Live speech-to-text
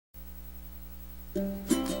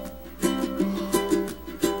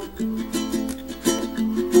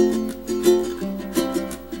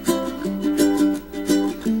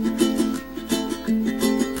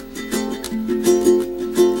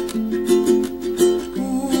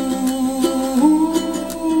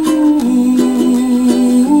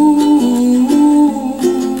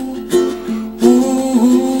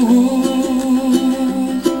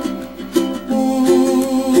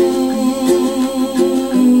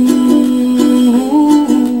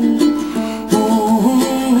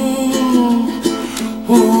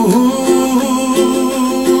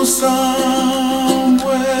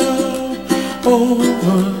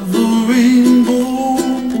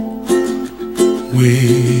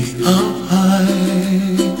way up high,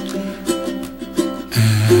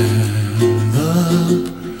 and the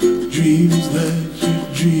dreams that you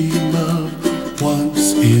dream of once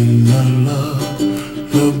in a lullaby.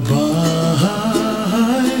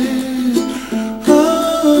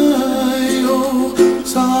 Oh,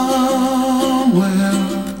 somewhere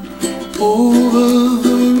over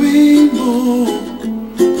the rainbow,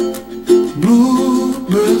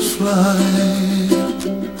 bluebirds fly.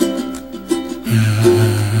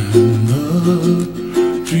 And the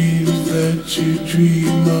dreams that you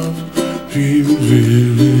dream of, dreams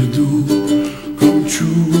really do come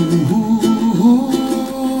true.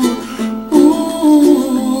 Ooh,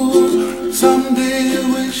 someday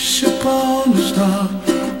wish upon a star,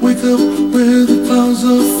 wake up where the clouds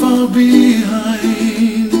are far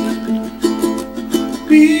behind.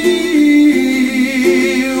 Be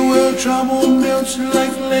where trouble melts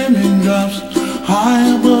like lemon drops, high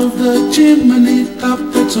above the chimney top.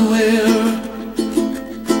 That's where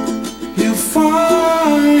you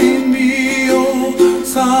find me. Oh,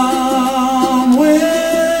 somewhere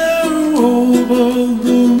over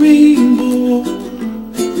the rainbow,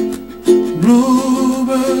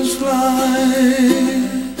 bluebirds fly,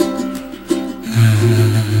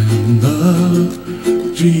 and the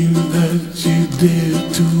dream that you dare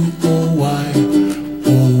to. Oh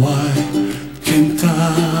why can't I?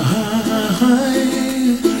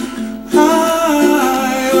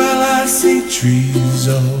 Well, I see trees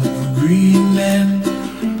of green and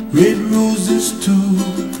red roses too.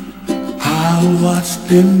 I watch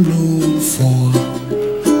them bloom for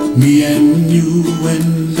me and you,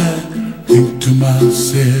 and I think to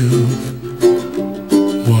myself,